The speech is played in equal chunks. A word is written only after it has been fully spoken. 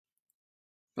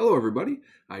Hello everybody.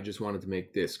 I just wanted to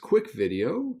make this quick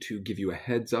video to give you a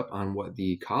heads up on what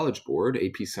the College Board,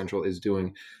 APES Central, is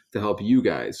doing to help you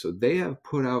guys. So they have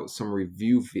put out some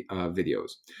review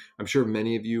videos. I'm sure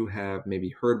many of you have maybe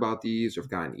heard about these or have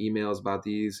gotten emails about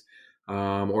these,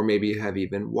 or maybe have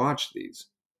even watched these.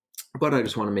 But I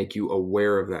just want to make you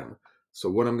aware of them. So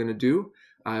what I'm going to do,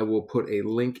 I will put a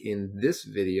link in this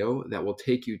video that will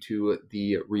take you to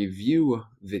the review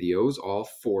videos, all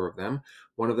four of them.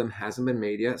 One of them hasn't been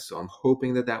made yet, so I'm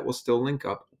hoping that that will still link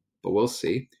up, but we'll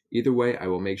see. Either way, I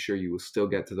will make sure you will still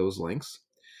get to those links.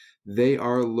 They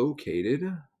are located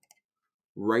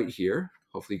right here.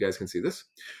 Hopefully you guys can see this.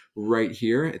 Right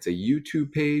here, it's a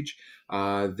YouTube page.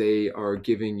 They are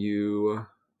giving you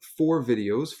four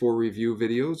review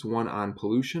videos, one on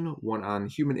pollution, one on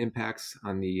human impacts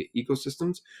on the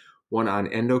ecosystems, one on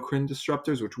endocrine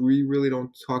disruptors, which we really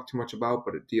don't talk too much about,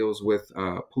 but it deals with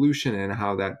pollution and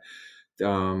how that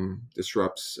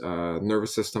disrupts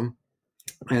nervous system.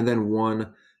 And then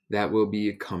one that will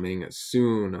be coming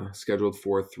soon, scheduled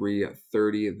for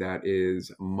 3:30. That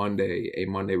is Monday, a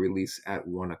Monday release at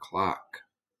 1 o'clock.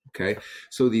 Okay,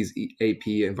 so these AP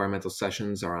environmental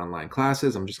sessions are online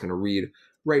classes. I'm just going to read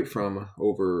right from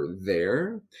over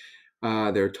there.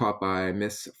 They're taught by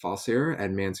Miss Falsier at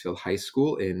Mansfield High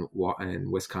School in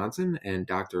Wisconsin, and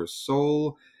Dr.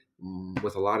 Soul,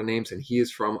 with a lot of names, and he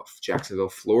is from Jacksonville,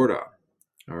 Florida.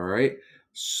 All right,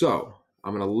 so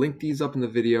I'm going to link these up in the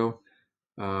video.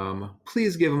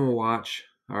 Please give them a watch.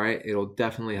 All right, it'll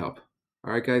definitely help.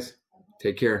 All right, guys,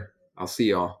 take care. I'll see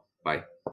y'all. Bye.